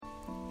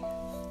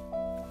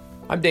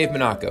I'm Dave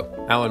Monaco,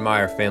 Alan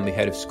Meyer Family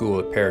Head of School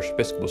at Parish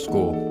Episcopal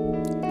School.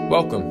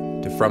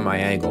 Welcome to From My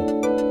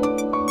Angle.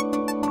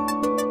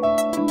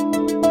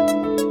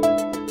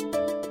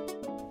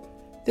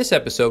 This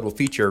episode will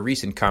feature a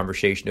recent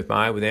conversation of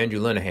mine with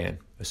Andrew Linehan,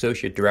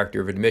 Associate Director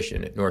of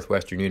Admission at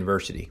Northwestern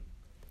University.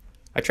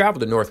 I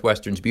traveled to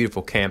Northwestern's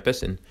beautiful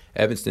campus in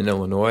Evanston,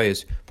 Illinois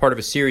as part of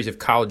a series of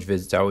college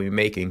visits I will be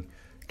making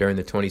during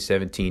the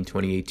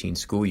 2017-2018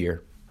 school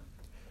year.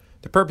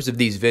 The purpose of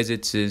these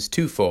visits is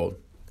twofold.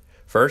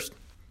 First,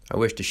 I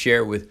wish to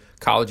share with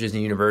colleges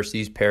and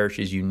universities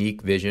Parish's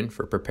unique vision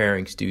for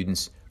preparing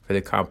students for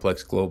the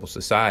complex global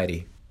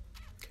society.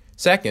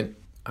 Second,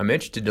 I'm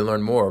interested to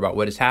learn more about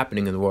what is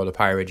happening in the world of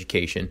higher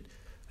education,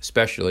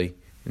 especially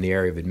in the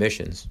area of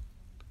admissions.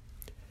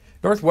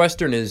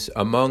 Northwestern is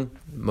among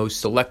the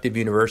most selective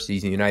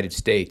universities in the United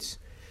States.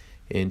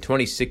 In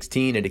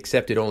 2016, it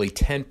accepted only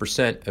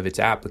 10% of its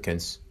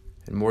applicants,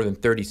 and more than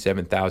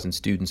 37,000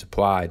 students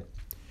applied.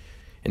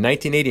 In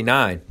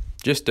 1989,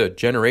 just a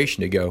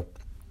generation ago,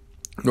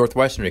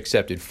 Northwestern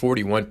accepted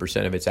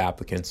 41% of its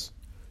applicants.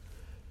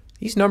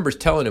 These numbers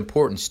tell an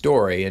important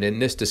story, and in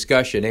this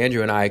discussion,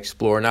 Andrew and I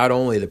explore not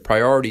only the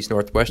priorities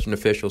Northwestern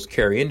officials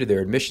carry into their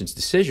admissions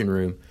decision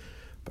room,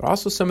 but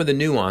also some of the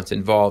nuance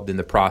involved in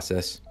the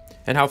process,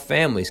 and how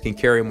families can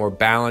carry a more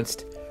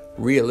balanced,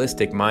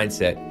 realistic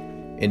mindset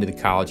into the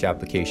college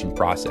application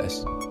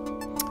process.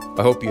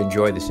 I hope you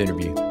enjoy this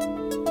interview.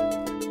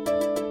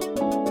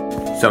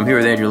 So I'm here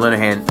with Andrew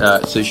Linehan,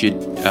 Associate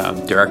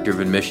Director of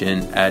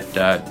Admission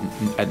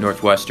at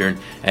Northwestern,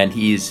 and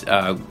he's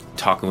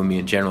talking with me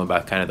in general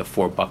about kind of the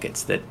four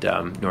buckets that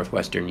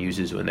Northwestern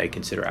uses when they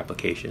consider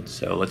applications.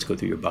 So let's go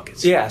through your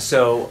buckets. Yeah,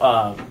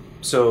 so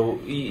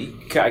you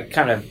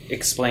kind of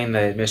explain the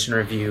admission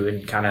review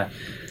and kind of,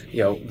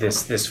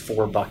 this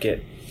four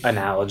bucket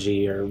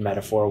analogy or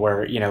metaphor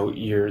where,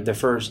 you're the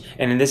first,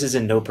 and this is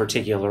in no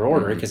particular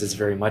order because it's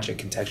very much a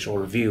contextual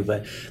review,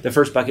 but the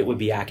first bucket would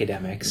be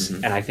academics.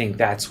 And I think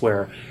that's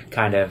where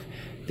kind of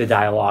the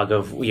dialogue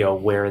of,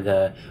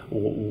 where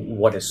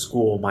what a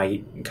school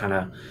might kind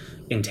of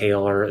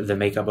entail or the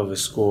makeup of a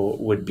school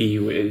would be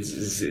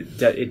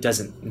it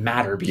doesn't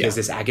matter because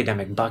this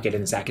academic bucket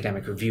and this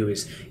academic review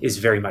is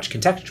very much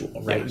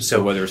contextual, right? Yeah.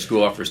 So whether a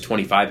school offers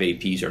 25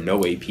 APs or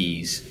no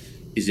APs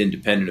is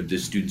independent of the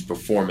student's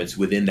performance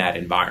within that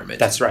environment.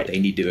 That's right. They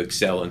need to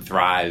excel and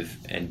thrive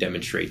and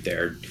demonstrate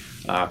their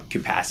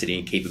capacity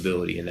and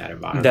capability in that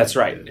environment. That's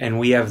right. And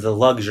we have the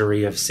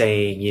luxury of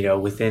saying,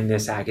 within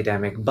this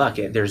academic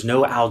bucket, there's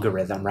no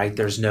algorithm, right?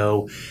 There's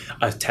no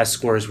test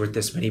score is worth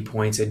this many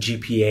points, a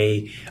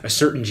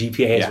certain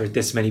GPA is worth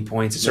this many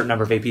points, a certain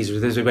number of APs is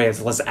worth this many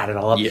points, let's add it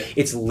all up. Yeah.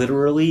 It's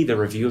literally the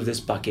review of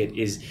this bucket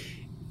is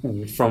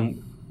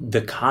from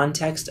the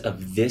context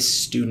of this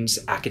student's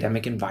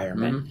academic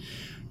environment.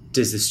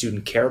 Does the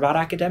student care about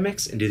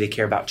academics, and do they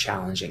care about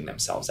challenging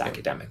themselves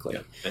academically?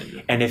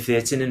 And if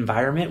it's an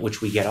environment, which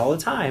we get all the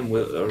time,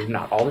 or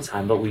not all the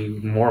time, but we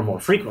more and more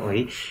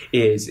frequently,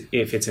 is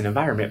if it's an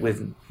environment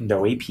with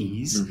no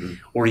APs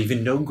or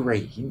even no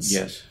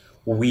grades,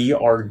 we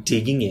are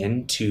digging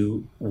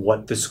into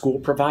what the school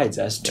provides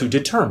us to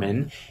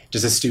determine,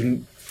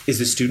 is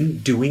the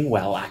student doing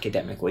well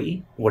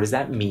academically? What does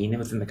that mean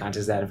within the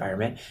context of that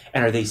environment?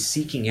 And are they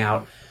seeking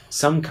out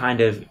some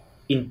kind of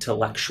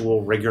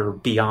intellectual rigor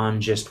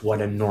beyond just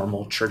what a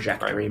normal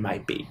trajectory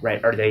might be,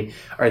 right? Are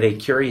they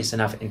curious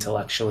enough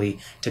intellectually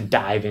to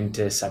dive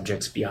into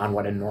subjects beyond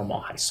what a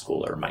normal high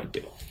schooler might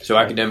do? So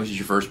academics is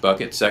your first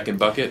bucket. Second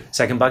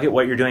bucket,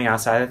 what you're doing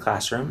outside of the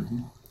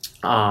classroom.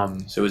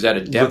 So is that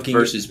a depth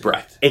versus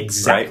breadth?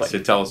 Exactly. Right? So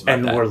tell us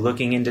about that. And we're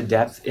looking into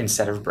depth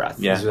instead of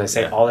breadth. Yeah. As I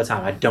say all the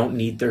time, I don't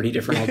need 30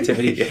 different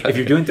activities. If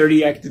you're doing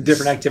 30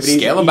 different activities,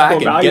 scale them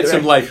back and get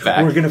some life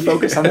back. We're going to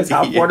focus on the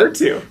top one or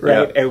two,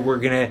 right?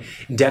 And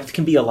depth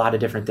can be a lot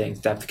of different things.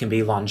 Depth can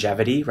be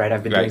longevity, right?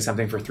 I've been doing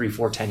something for 3,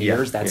 4, 10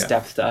 years. That's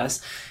depth to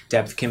us.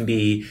 Depth can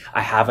be,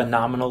 I have a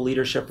nominal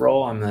leadership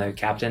role. I'm the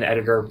captain,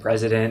 editor,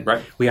 president.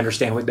 Right. We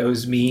understand what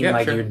those mean.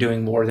 You're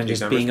doing more than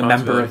just being a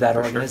member of that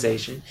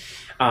organization.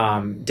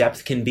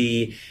 Depth can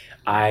be,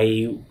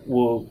 I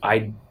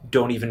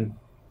don't even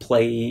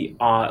play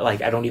on,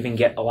 I don't even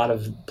get a lot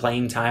of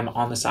playing time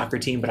on the soccer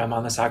team, but I'm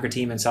on the soccer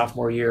team in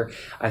sophomore year.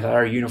 I thought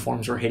our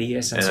uniforms were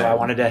hideous, and so I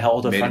wanted to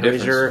hold a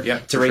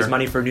fundraiser to raise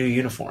money for new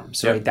uniforms.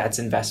 So that's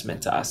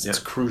investment to us. It's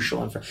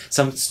crucial.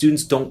 Some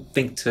students don't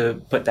think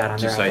to put that on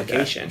their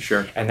application,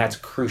 and that's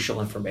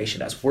crucial information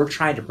to us. We're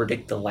trying to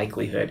predict the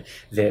likelihood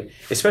that,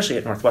 especially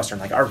at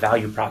Northwestern, our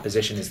value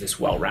proposition is this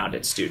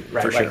well-rounded student,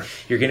 right?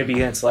 You're going to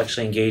be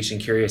intellectually engaged and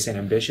curious and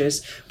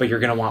ambitious, but you're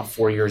going to want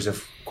 4 years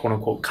of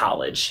quote-unquote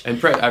college.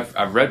 And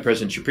I've read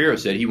President Shapiro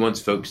said he wants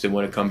folks that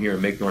want to come here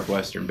and make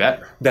Northwestern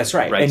better. That's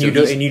right. And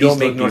you don't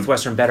make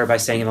Northwestern better by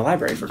staying in the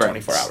library for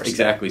 24 hours.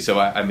 Exactly. So,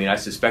 I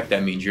suspect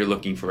that means you're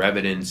looking for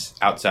evidence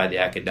outside the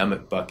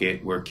academic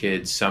bucket where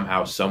kids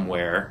somehow,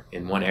 somewhere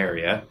in one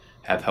area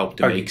have helped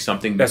to make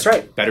something that's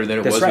right. better than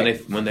it that's was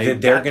right. when they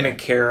they're going to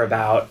care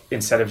about,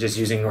 instead of just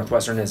using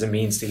Northwestern as a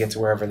means to get to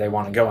wherever they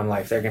want to go in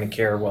life, they're going to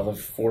care, well, the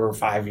 4 or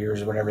 5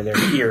 years or whatever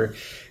they're here,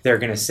 they're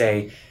going to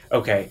say,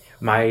 okay,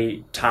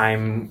 my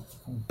time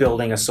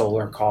building a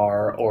solar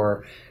car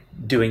or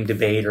doing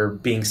debate or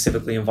being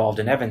civically involved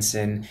in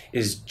Evanston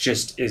is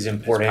just as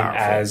important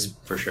as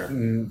for sure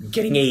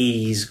getting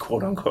A's,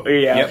 quote unquote.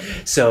 Yeah. Yep.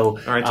 So,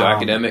 all right. So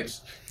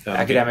academics,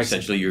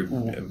 essentially your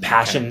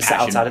passion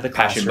outside of the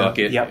classroom.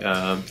 Passion bucket.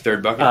 Yep.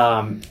 Third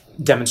bucket.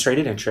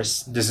 Demonstrated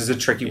interest. This is a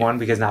tricky one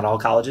because not all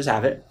colleges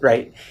have it,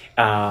 right?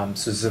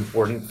 So it's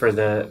important for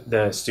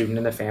the student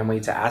and the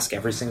family to ask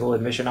every single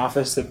admission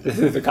office that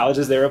the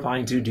colleges they're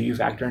applying to, do you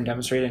factor in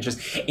demonstrated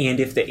interest? And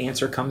if the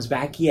answer comes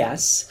back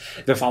yes,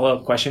 the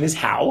follow-up question is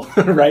how,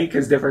 right?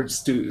 Because different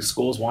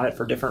schools want it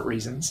for different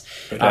reasons.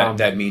 But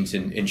that means,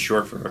 in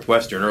short, for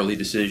Northwestern, early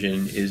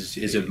decision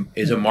is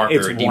a marker,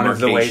 it's a one of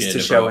the ways to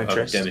show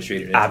interest.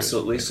 Demonstrated interest.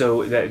 Absolutely.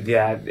 So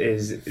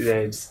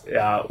that's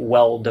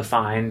well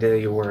defined.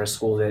 We're a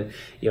school that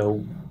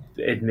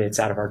admits,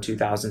 out of our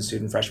 2,000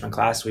 student freshman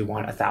class, we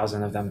want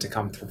 1,000 of them to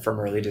come from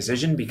early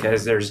decision,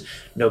 because there's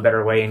no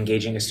better way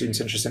engaging a student's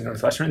interest in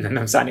Northwestern than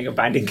them signing a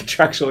binding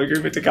contractual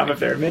agreement to come if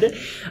they're admitted.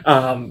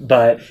 And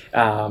that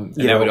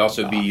would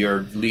also be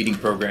your leading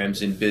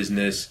programs in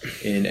business,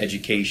 in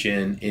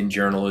education, in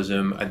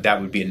journalism.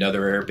 That would be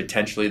another area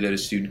potentially that a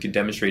student could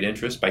demonstrate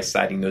interest by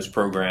citing those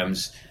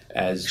programs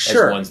as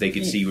ones they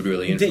could see would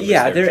really influence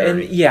their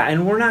journey.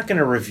 And we're not going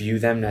to review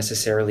them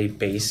necessarily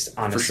based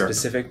on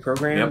specific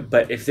program,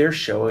 but if they're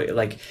showing,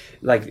 like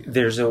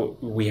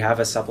we have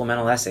a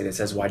supplemental essay that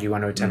says, why do you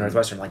want to attend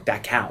Northwestern? Like,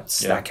 that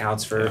counts. That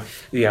counts for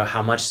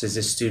how much does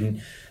this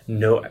student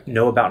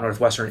know about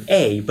Northwestern,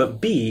 A, but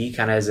B,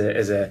 kind of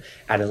as a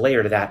added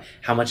layer to that,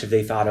 how much have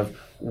they thought of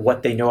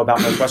what they know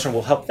about Northwestern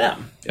will help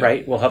them,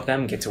 right? Will help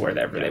them get to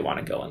wherever they want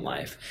to go in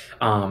life.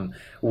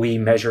 We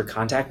measure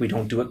contact. We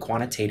don't do it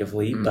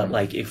quantitatively, but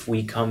like, if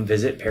we come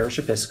visit Parish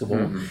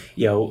Episcopal,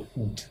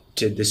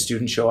 did the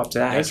student show up to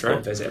that high school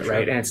visit,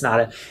 right? And it's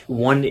not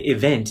one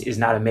event is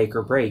not a make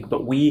or break,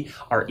 but we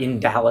are in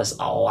Dallas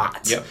a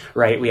lot,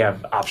 right? We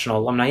have optional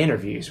alumni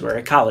interviews. We're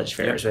at college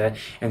fairs.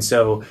 And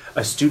so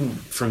a student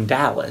from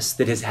Dallas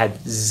that has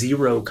had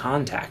zero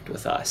contact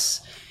with us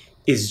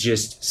is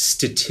just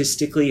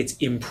statistically, it's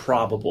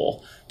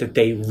improbable that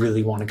they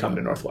really want to come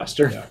to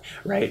Northwestern,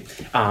 right?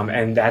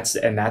 And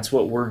that's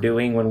what we're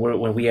doing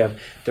when we have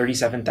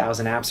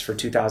 37,000 apps for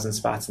 2,000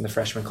 spots in the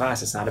freshman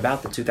class. It's not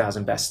about the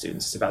 2,000 best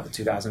students; it's about the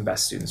 2,000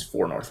 best students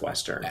for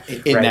Northwestern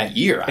in that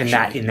year.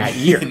 Actually. In that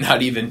year,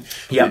 not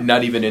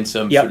even in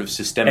some sort of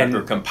systemic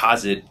or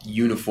composite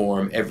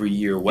uniform every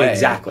year way.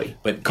 Exactly,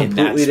 but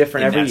completely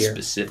different every year. In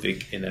that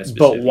specific.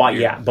 But why?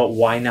 Year. But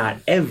why not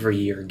every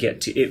year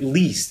get to at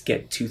least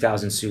get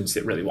 2,000 students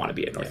that really want to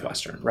be at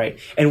Northwestern, right?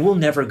 And we'll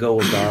never go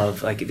above.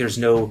 Like, there's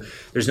no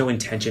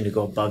intention to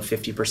go above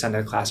 50% of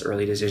the class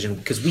early decision,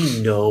 because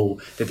we know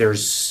that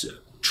there's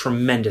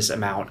tremendous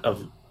amount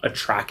of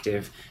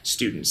attractive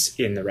students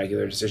in the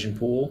regular decision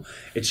pool.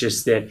 It's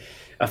just that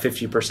a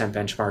 50%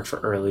 benchmark for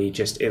early,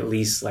 just at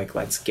least like,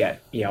 let's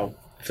get,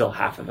 fill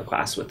half of the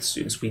class with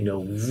students we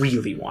know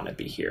really want to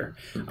be here.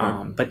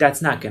 But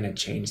that's not going to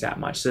change that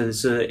much. So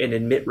an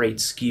admit rate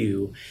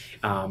skew,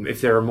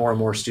 if there are more and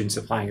more students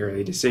applying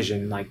early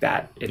decision, like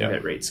that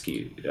admit rate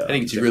skew. I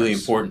think it's really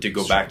important to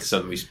go back to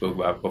something we spoke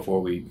about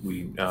before we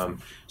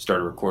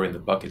started recording the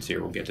buckets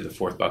here. We'll get to the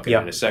fourth bucket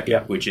in a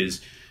second, which is,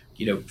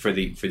 for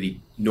the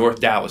North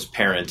Dallas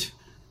parent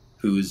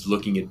who's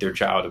looking at their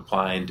child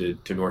applying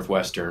to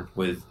Northwestern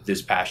with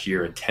this past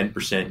year a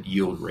 10%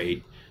 yield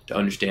rate, to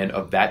understand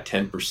of that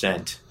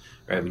 10%,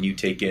 right? When you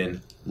take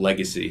in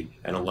legacy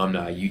and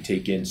alumni, you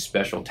take in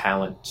special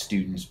talent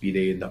students, be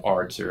they in the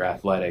arts or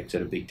athletics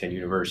at a Big Ten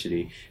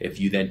university. If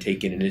you then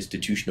take in an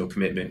institutional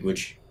commitment,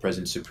 which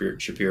President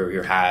Shapiro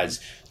here has,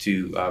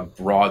 to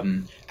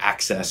broaden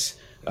access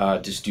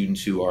to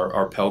students who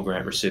are Pell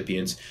Grant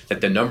recipients,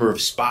 that the number of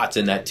spots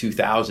in that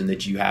 2,000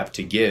 that you have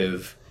to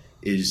give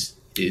is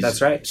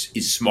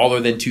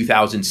smaller than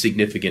 2,000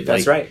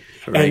 significantly. That's right.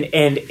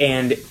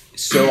 And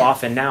so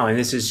often now, and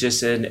this is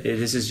just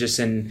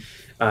an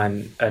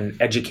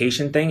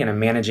education thing and a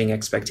managing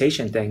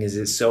expectation thing,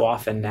 is so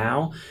often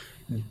now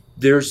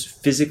there's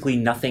physically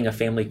nothing a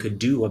family could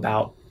do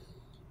about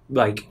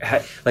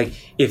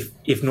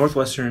if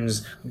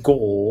Northwestern's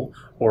goal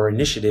or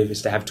initiative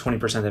is to have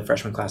 20% of the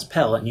freshman class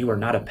Pell, and you are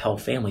not a Pell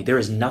family, there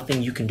is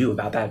nothing you can do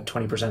about that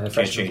 20% of the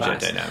freshman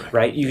class. That dynamic.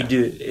 Right? You can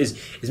do as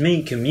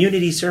many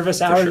community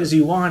service hours as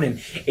you want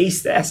and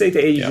ace the SAT.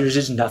 There's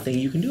just nothing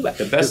you can do about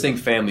it. The best thing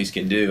families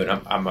can do,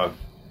 and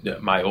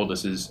my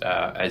oldest is,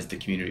 as the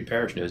community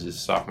parish knows, is a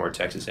sophomore at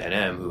Texas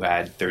A&M who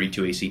had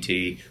 32 ACT,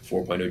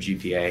 4.0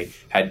 GPA,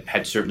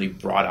 had certainly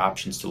broad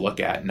options to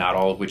look at, not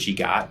all of which he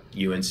got.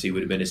 UNC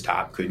would have been his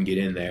top, couldn't get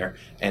in there,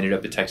 ended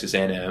up at Texas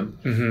A&M.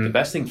 The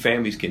best thing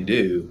families can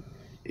do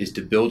is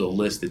to build a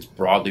list that's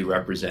broadly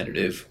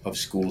representative of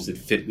schools that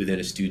fit within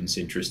a student's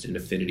interest and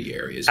affinity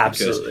areas.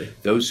 Absolutely.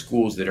 Because those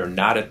schools that are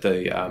not at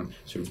the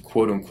sort of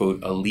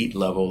quote-unquote elite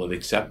level of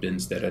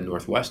acceptance that a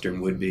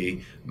Northwestern would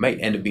be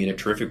might end up being a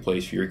terrific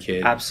place for your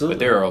kid. Absolutely. But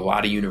there are a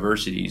lot of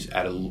universities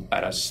at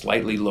a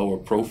slightly lower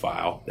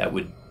profile that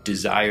would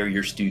desire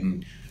your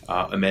student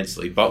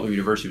immensely. Butler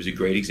University was a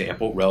great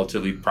example,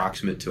 relatively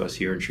proximate to us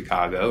here in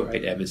Chicago,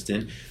 right?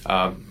 Evanston.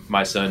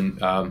 My son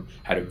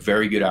had a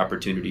very good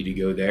opportunity to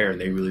go there,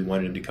 and they really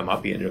wanted him to come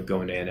up. He ended up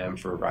going to A&M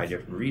for a variety of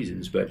different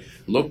reasons. But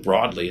look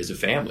broadly as a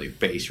family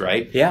base,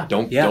 right? Yeah.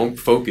 Don't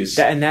focus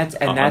on that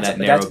narrow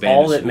that's band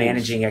all of that schools.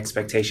 Managing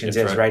expectations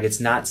is, right? It's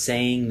not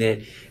saying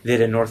that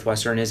a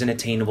Northwestern isn't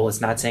attainable.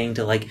 It's not saying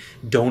to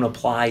don't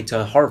apply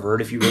to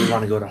Harvard if you really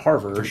want to go to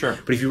Harvard. For sure.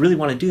 But if you really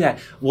want to do that,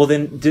 well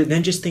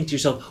then just think to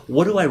yourself,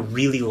 what do I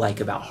really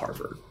like about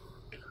Harvard?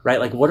 Right?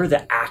 Like, what are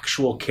the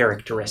actual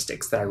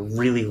characteristics that I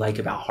really like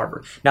about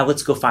Harvard? Now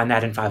let's go find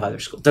that in 5 other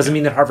schools. Doesn't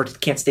mean that Harvard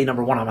can't stay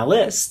number 1 on my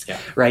list,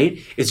 right?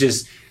 It's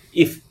just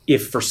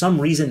if for some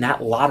reason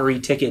that lottery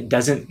ticket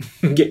doesn't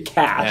get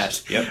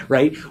cashed,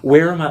 right?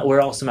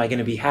 Where else am I going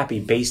to be happy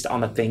based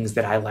on the things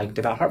that I liked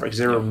about Harvard? Because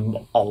there are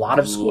a lot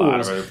of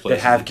schools that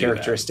have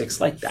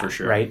characteristics like that,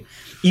 right?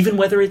 Even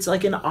whether it's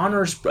like an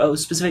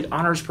specific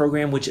honors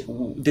program,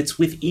 that's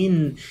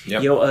within,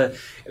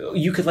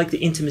 you could like the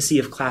intimacy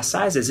of class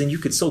sizes, and you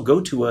could still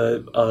go to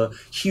a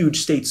huge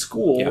state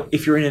school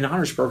if you're in an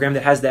honors program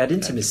that has that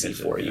intimacy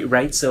for you,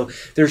 right? So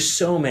there's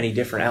so many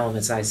different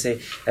elements. And I say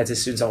that to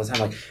students all the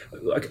time,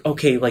 like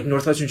okay, like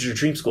Northwestern's your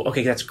dream school.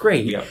 Okay, that's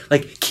great. Yeah.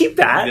 Like, keep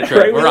that, that's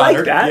right? We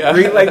honored. like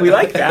that. We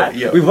like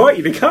that. We want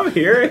you to come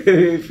here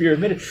if you're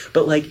admitted.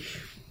 But like,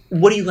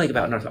 what do you like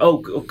about North? Oh,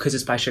 because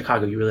it's by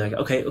Chicago. You really like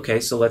it.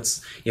 Okay. So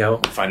let's,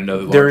 find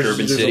another large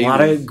urban city. There's a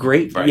lot of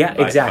great,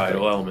 exactly.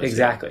 Elements,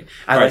 exactly.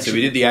 All right, so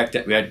we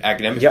did we had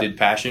academics, did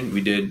passion,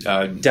 we did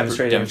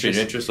demonstrated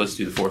interest. Let's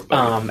do the fourth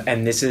bucket.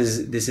 And this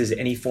is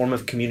any form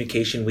of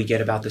communication we get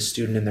about the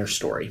student and their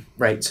story,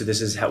 right? So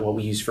this is what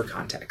we use for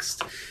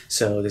context.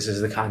 So this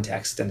is the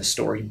context and the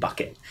story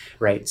bucket,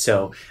 right?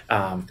 So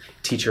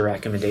teacher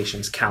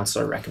recommendations,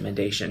 counselor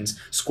recommendations,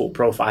 school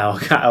profile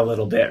a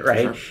little bit,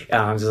 right?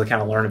 Sure. So to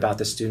kind of learn about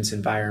the student's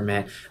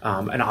environment.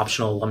 An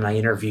optional alumni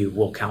interview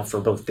will count for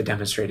both the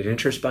demonstrated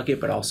interest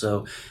bucket, but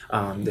also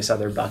this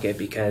other bucket,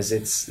 because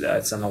it's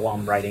an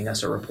alum writing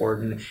us a report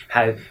and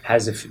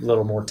has a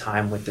little more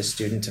time with the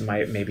student to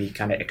maybe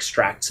kind of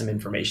extract some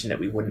information that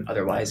we wouldn't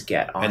otherwise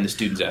get on and the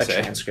student's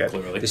essay, transcript.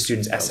 Clearly. The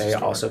student's essay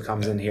also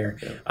comes in here.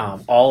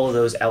 All of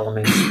those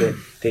elements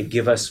that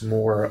give us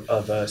more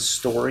of a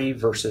story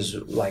versus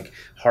like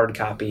hard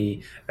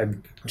copy,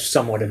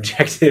 somewhat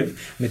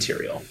objective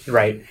material,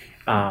 right?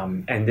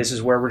 And this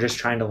is where we're just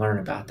trying to learn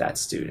about that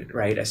student,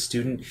 right? A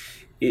student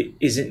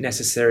isn't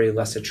necessarily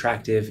less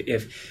attractive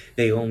if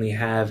they only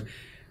have,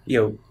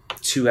 2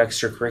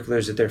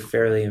 extracurriculars that they're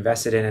fairly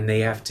invested in, and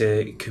they have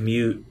to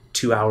commute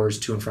 2 hours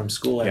to and from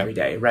school every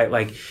day, right?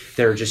 Like,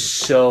 there are just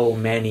so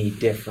many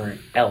different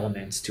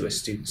elements to a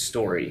student's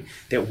story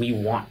that we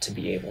want to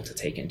be able to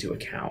take into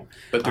account.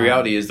 But the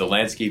reality is the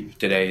landscape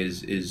today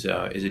is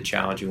a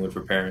challenging one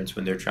for parents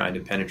when they're trying to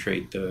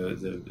penetrate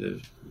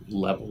the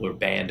level or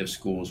band of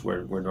schools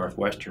where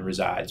Northwestern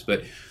resides.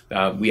 But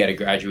we had a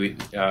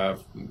graduate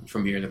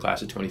from here in the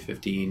class of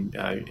 2015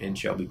 in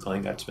Shelby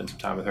Kling. Got to spend some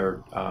time with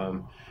her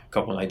a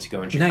couple of nights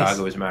ago in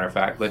Chicago, as a matter of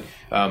fact. But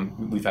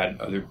we've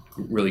had other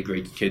really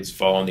great kids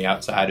fall on the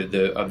outside of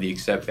the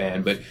accept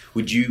band. But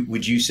would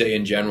you say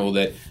in general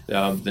that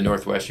the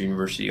Northwestern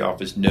University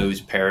office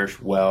knows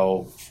Parrish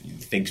well,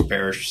 thinks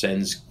Parrish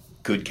sends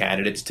good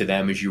candidates to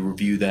them as you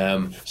review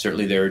them?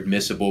 Certainly they're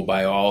admissible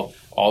by all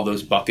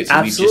those buckets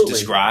that we've just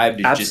described.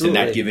 It's just in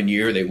that given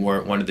year they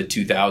weren't one of the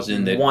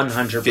 2,000 that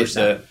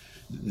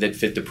 100%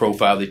 fit the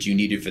profile that you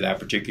needed for that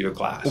particular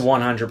class.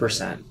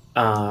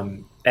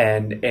 100%.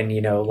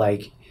 And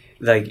like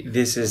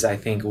this is, I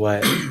think,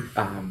 what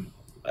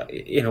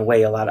in a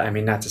way a lot of,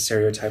 not to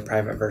stereotype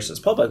private versus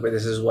public, but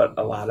this is what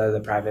a lot of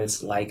the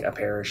privates like a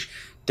Parrish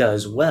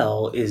does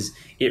well, is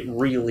it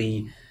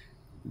really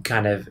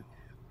kind of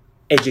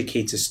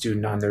educates a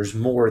student on there's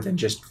more than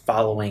just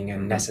following a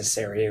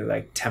necessary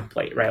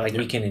template, right? Like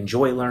we can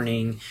enjoy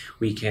learning,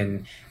 we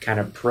can kind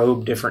of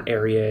probe different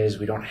areas.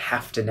 We don't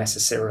have to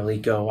necessarily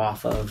go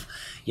off of,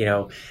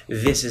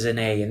 this is an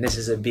A and this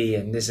is a B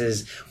and this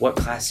is what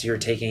class you're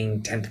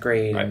taking 10th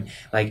grade. Right. And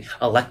like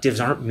electives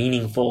aren't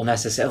meaningful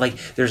necessarily.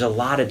 Like there's a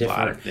lot of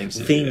different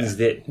things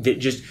that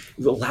just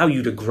allow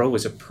you to grow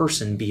as a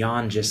person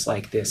beyond just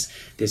like this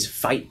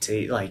fight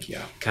to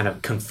kind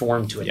of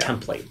conform to a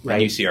template, right?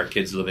 And you see our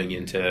kids living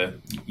into that.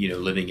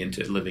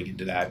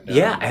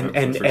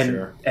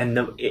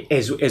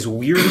 As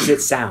weird as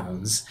it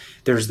sounds,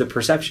 there's the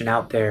perception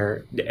out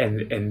there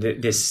and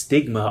this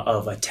stigma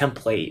of a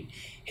template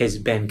has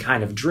been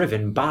kind of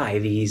driven by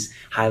these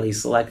highly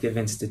selective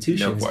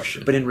institutions. No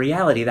question. But in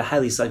reality, the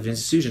highly selective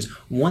institutions,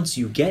 once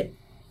you get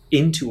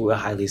into a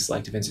highly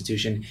selective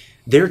institution,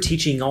 they're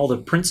teaching all the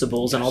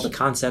principles and all the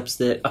concepts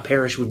that a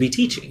parish would be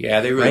teaching. Yeah,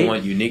 they really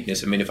want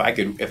uniqueness. I mean, if I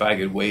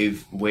could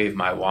wave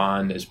my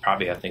wand, as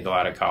probably I think a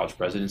lot of college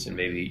presidents and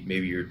maybe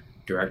your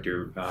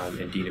director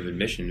and dean of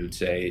admission would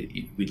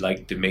say, we'd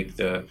like to make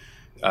the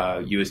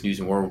U.S. News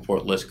and World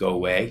Report list go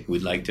away.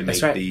 We'd like to make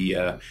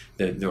the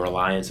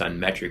reliance on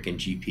metric and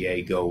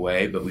GPA go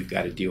away, but we've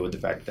got to deal with the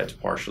fact that that's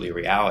partially a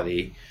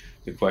reality.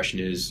 The question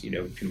is,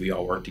 can we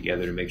all work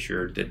together to make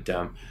sure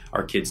that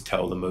our kids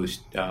tell the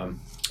most kind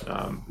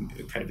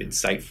of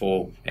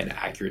insightful and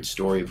accurate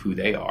story of who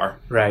they are,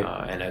 right?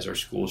 And as our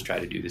schools try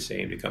to do the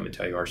same to come and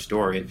tell you our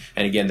story.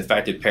 And again, the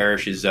fact that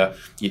Parish is a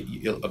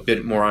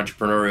bit more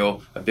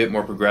entrepreneurial, a bit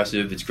more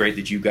progressive. It's great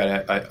that you've got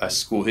a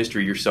school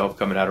history yourself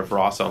coming out of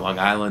Ross on Long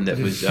Island that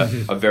was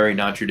a very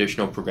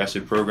non-traditional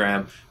progressive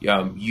program.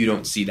 You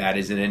don't see that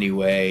as in any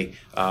way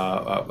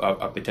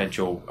a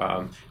potential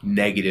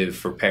negative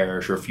for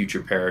Parish or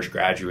future Parish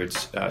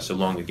graduates, so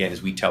long, again,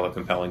 as we tell a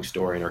compelling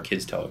story and our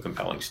kids tell a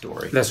compelling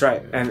story. That's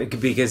right. And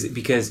because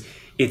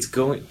it's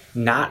going,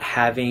 not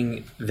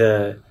having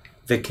the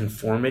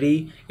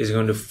conformity is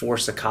going to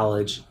force a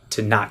college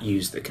to not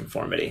use the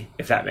conformity,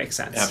 if that makes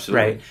sense.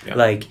 Absolutely. Right? Yeah.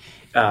 Like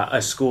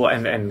a school,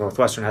 and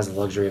Northwestern has the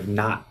luxury of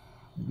not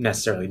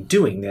necessarily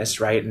doing this,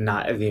 right?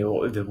 Not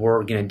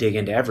we're going to dig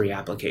into every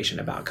application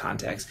about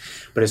context,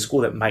 but a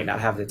school that might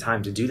not have the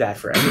time to do that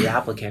for every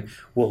applicant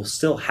will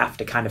still have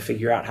to kind of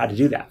figure out how to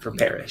do that for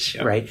Parish,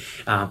 right?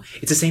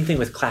 It's the same thing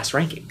with class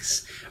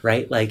rankings,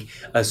 right? Like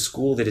a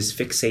school that is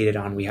fixated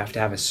on we have to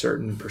have a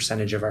certain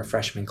percentage of our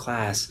freshman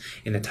class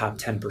in the top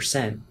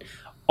 10%,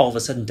 all of a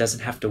sudden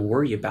doesn't have to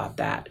worry about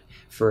that.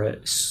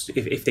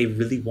 If they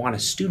really want a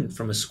student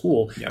from a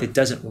school that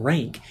doesn't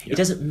rank, it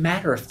doesn't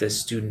matter if the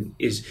student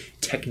is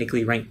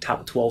technically ranked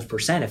top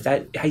 12%. If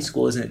that high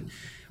school isn't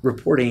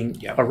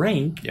reporting a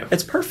rank,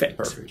 that's perfect.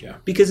 Perfect, yeah.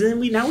 Because then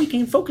we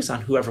can focus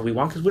on whoever we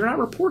want because we're not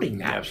reporting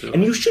that. Absolutely.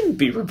 And you shouldn't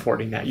be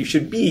reporting that. You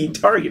should be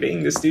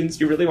targeting the students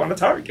you really want to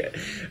target,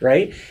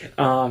 right?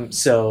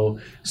 So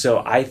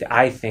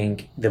I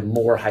think the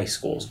more high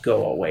schools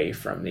go away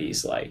from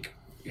these, like,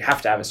 you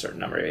have to have a certain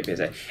number of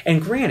APs. And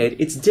granted,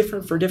 it's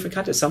different for different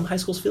contexts. Some high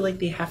schools feel like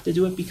they have to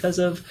do it because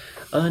of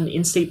an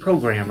in-state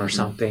program or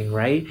something,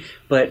 right?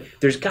 But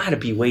there's got to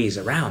be ways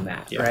around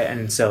that, right?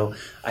 And so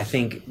I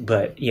think,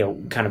 but,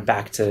 kind of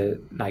back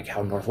to like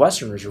how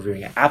Northwestern was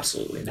reviewing it,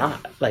 absolutely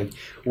not. Like,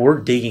 we're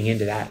digging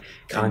into that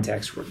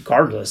context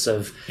regardless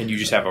of... And you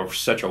just have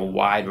such a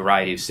wide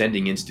variety of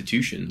sending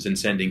institutions and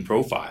sending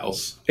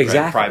profiles. Exactly.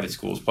 Right? Private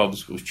schools, public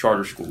schools,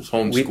 charter schools,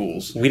 home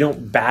schools. We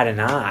don't bat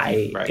an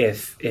eye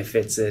if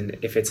it's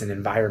an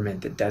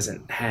environment that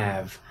doesn't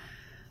have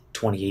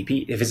 20 AP.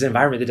 If it's an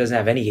environment that doesn't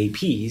have any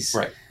APs,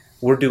 right,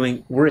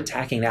 we're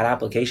attacking that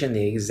application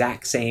the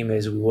exact same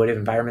as we would an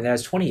environment that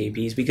has 20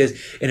 APs, because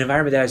an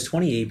environment that has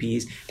 20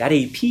 APs, that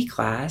AP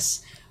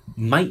class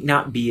might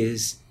not be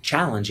as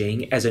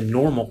challenging as a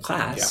normal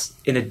class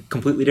in a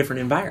completely different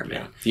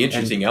environment. The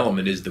interesting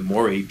element is the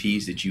more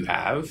APs that you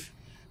have,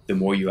 the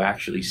more you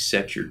actually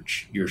set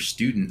your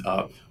student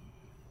up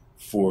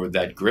for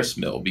that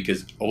gristmill,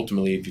 because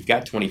ultimately if you've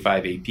got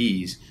 25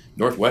 APs,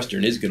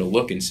 Northwestern is going to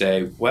look and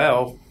say,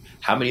 well,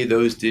 how many of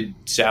those did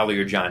Sally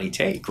or Johnny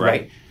take,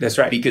 right? That's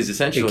right. Because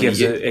essentially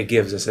it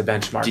gives us a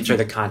benchmark for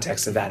the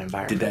context of that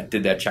environment.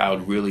 Did that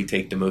child really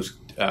take the most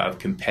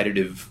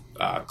competitive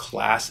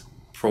class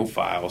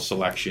profile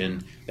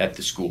selection that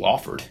the school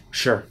offered?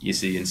 Sure. You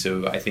see, and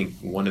so I think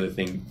one of the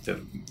things that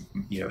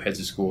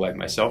heads of school like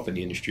myself in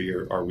the industry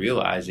are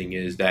realizing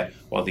is that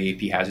while the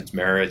AP has its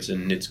merits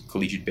and it's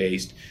collegiate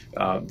based,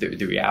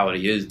 the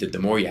reality is that the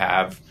more you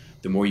have,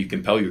 the more you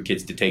compel your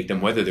kids to take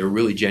them, whether they're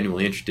really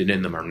genuinely interested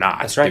in them or not.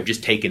 That's right. They're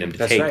just taking them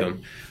to take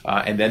them.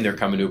 And then they're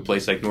coming to a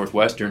place like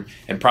Northwestern,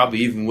 and probably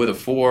even with a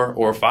 4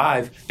 or a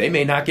 5, they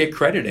may not get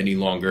credit any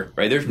longer,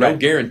 right? There's no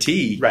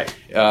guarantee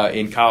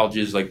in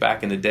colleges like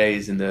back in the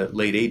days in the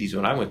late 80s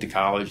when I went to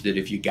college that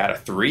if you got a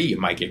 3, you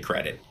might get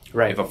credit.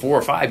 Right. If a 4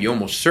 or 5, you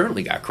almost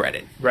certainly got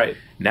credit. Right.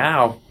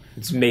 Now...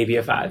 it's maybe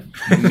a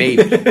 5.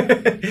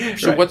 Maybe.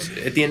 So what's,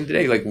 at the end of the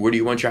day, like, where do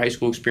you want your high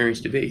school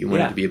experience to be? You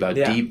want it to be about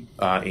deep,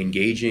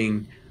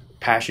 engaging,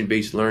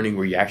 passion-based learning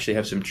where you actually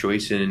have some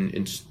choice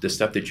in the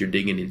stuff that you're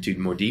digging into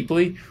more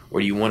deeply?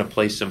 Or do you want to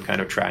play some kind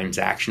of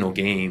transactional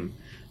game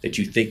that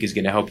you think is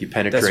going to help you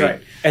penetrate? That's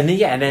right. And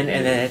then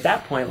at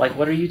that point, like,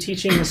 what are you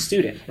teaching the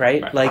student,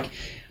 right? Like,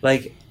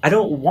 I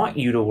don't want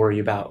you to worry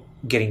about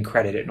getting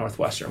credit at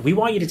Northwestern. We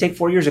want you to take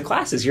 4 years of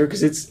classes here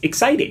because it's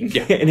exciting.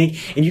 Yeah.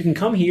 and you can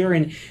come here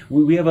and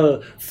we have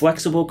a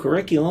flexible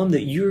curriculum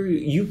that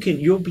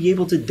you'll be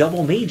able to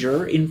double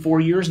major in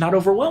 4 years, not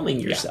overwhelming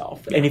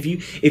yourself. Yeah. And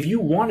if you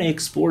want to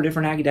explore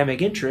different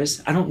academic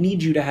interests, I don't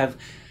need you to have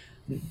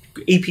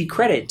AP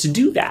credit to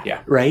do that,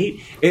 Yeah. right?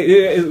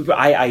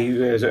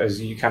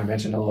 As you kind of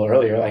mentioned a little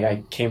earlier, like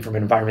I came from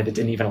an environment that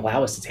didn't even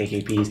allow us to take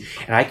APs,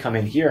 and I come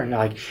in here and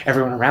like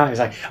everyone around me is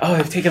like, oh,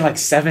 I've taken like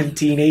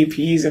 17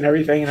 APs and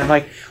everything, and I'm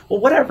like, well,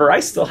 whatever. I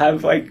still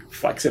have like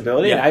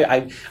flexibility, Yeah.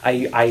 and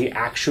I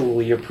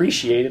actually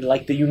appreciated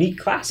like the unique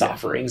class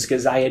offerings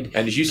because I had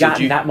And as you said,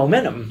 gotten that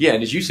momentum. Yeah,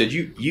 and as you said,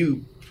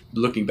 you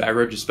looking back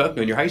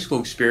retrospectively on your high school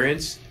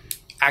experience,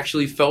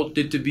 actually felt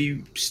it to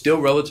be still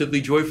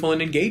relatively joyful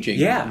and engaging.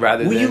 Yeah.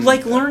 Rather well, than you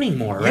like learning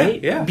more,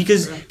 right? Yeah.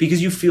 Because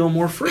you feel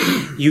more free.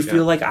 You feel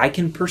Yeah. like I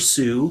can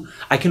pursue.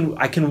 I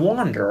can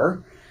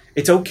wander.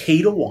 It's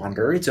okay to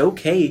wander. It's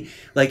okay.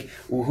 Like,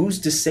 well, who's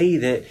to say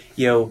that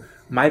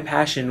my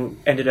passion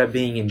ended up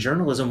being in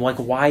journalism? Like,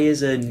 why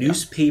is a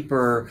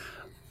newspaper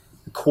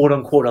quote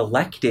unquote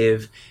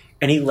elective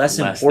any less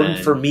important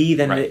than- for me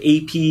than right. the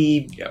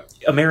AP Yep.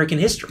 American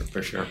history?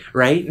 For sure.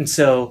 Right? And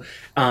so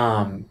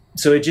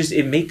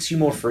it makes you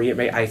more free.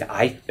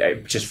 I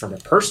just from a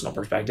personal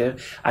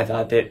perspective, I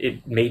thought that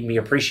it made me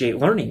appreciate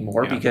learning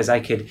more because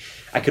I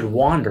could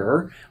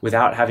wander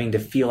without having to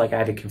feel like I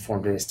had to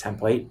conform to this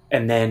template,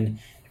 and then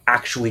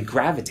actually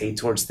gravitate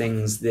towards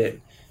things that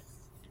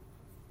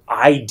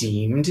I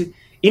deemed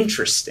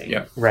interesting.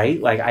 Yeah. Right?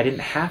 Like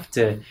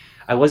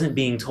I wasn't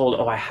being told,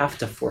 oh, I have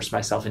to force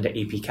myself into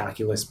AP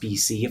Calculus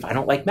BC if I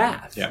don't like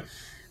math. Yeah.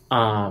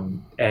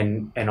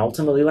 And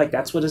ultimately, like,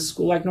 that's what a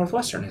school like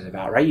Northwestern is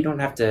about, right? You don't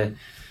have to,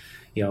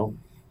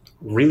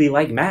 really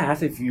like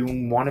math if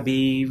you want to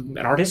be an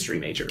art history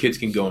major. Kids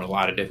can go in a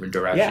lot of different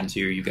directions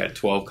here. You've got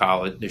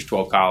there's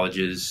 12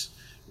 colleges,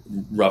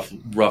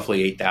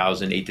 roughly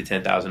 8,000 to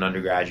 10,000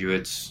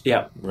 undergraduates.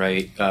 Yeah.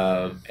 Right.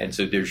 And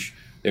so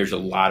there's a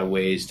lot of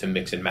ways to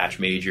mix and match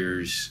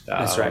majors.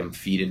 That's right.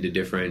 Feed into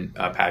different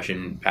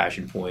passion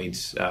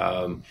points.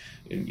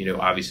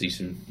 Obviously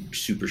some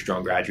super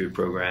strong graduate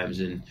programs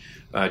in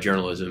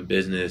journalism,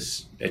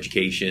 business,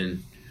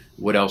 education.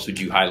 What else would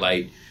you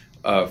highlight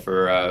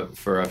for a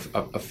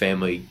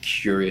family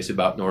curious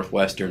about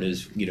Northwestern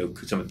as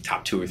some of the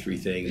top 2 or 3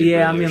 things? Yeah,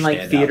 really I mean, like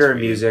stand out theater for and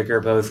you? music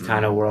are both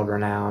kind of world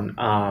renowned.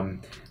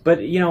 But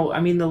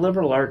the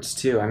liberal arts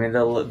too. I mean,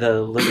 the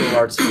liberal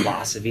arts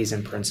philosophies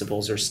and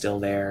principles are still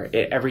there.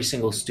 Every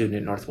single student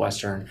at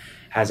Northwestern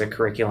has a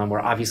curriculum where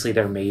obviously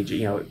their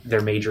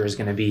major is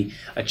going to be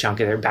a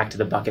chunk of their, back to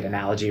the bucket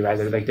analogy, right?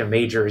 Like their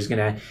major is going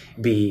to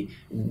be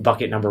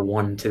bucket number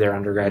 1 to their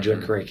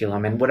undergraduate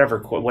curriculum, and whatever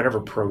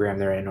program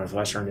they're in,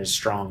 Northwestern is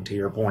strong, to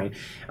your point.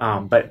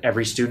 But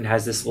every student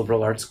has this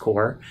liberal arts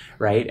core,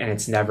 right? And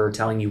it's never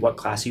telling you what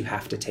class you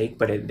have to take,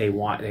 but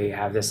they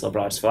have this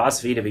liberal arts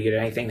philosophy to be good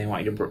at anything. They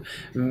want you to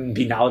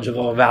be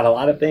knowledgeable about a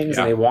lot of things,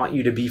 and they want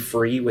you to be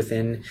free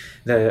within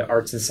the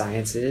arts and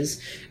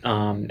sciences.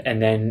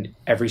 And then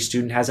every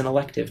student has an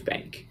elective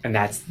bank, and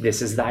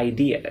this is the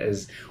idea: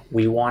 is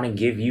we want to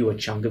give you a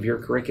chunk of your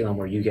curriculum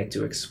where you get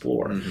to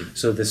explore. Mm-hmm.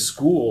 So the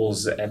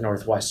schools at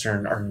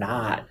Northwestern are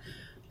not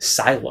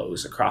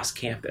silos across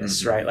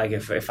campus, right? Like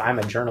if I'm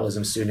a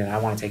journalism student and I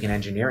want to take an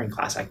engineering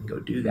class, I can go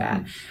do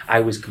that. I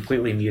was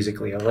completely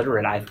musically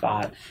illiterate. I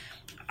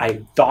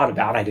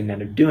didn't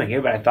end up doing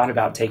it, but I thought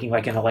about taking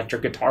like an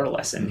electric guitar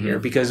lesson here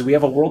because we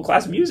have a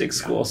world-class music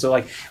school. So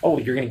like, oh,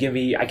 you're going to give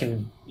me, I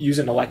can use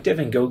an elective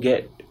and go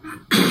get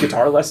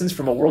guitar lessons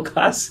from a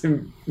world-class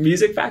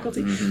music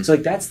faculty. So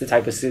like that's the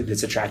type of student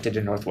that's attracted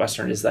to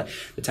Northwestern, is the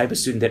type of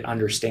student that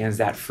understands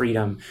that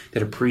freedom,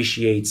 that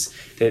appreciates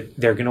that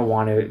they're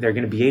going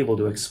to be able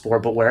to explore,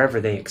 but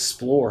wherever they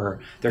explore,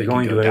 they're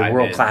going to a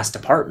world-class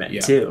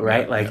department too,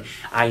 right?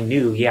 I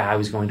knew, I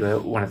was going to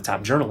one of the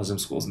top journalism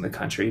schools in the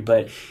country,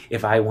 but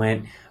if I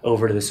went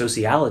over to the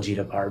sociology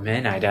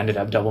department, I'd ended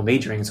up double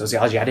majoring in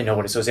sociology. I didn't know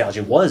what a sociology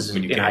was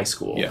in high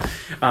school.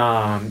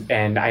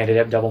 And I ended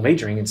up double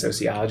majoring in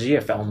sociology.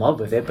 I fell in love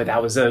with it, but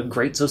that was a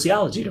great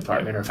sociology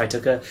department. Or if I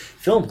took a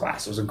film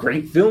class, it was a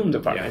great film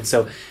department.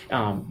 So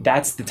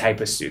that's the type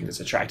of student that's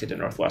attracted to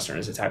Northwestern,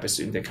 is the type of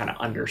student that kind of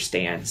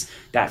understands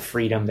that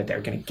freedom, that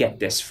they're going to get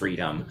this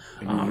freedom.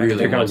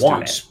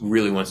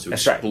 Really wants to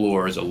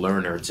explore as a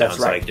learner. It sounds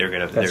like they're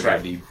going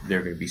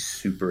to be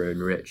super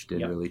enriched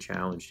and really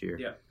challenged here.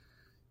 Yeah.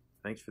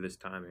 Thanks for this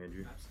time,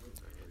 Andrew.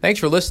 Thanks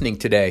for listening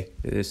today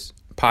to this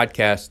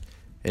podcast,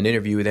 an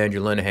interview with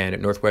Andrew Linehan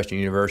at Northwestern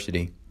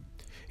University.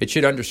 It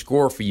should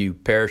underscore for you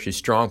Parrish's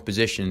strong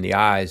position in the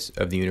eyes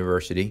of the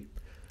university.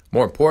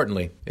 More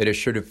importantly, it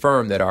should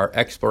affirm that our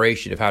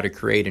exploration of how to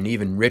create an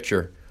even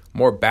richer,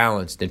 more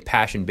balanced, and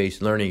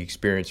passion-based learning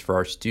experience for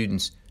our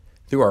students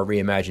through our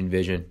reimagined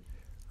vision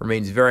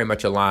remains very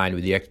much aligned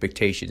with the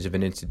expectations of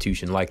an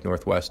institution like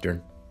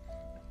Northwestern.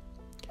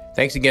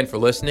 Thanks again for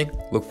listening.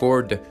 Look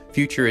forward to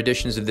future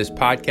editions of this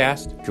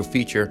podcast, which will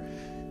feature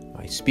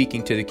my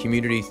speaking to the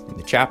community in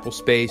the chapel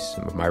space,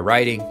 some of my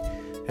writing,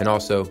 and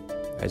also,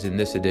 as in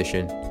this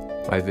edition,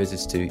 my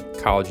visits to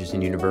colleges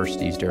and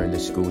universities during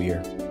this school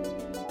year.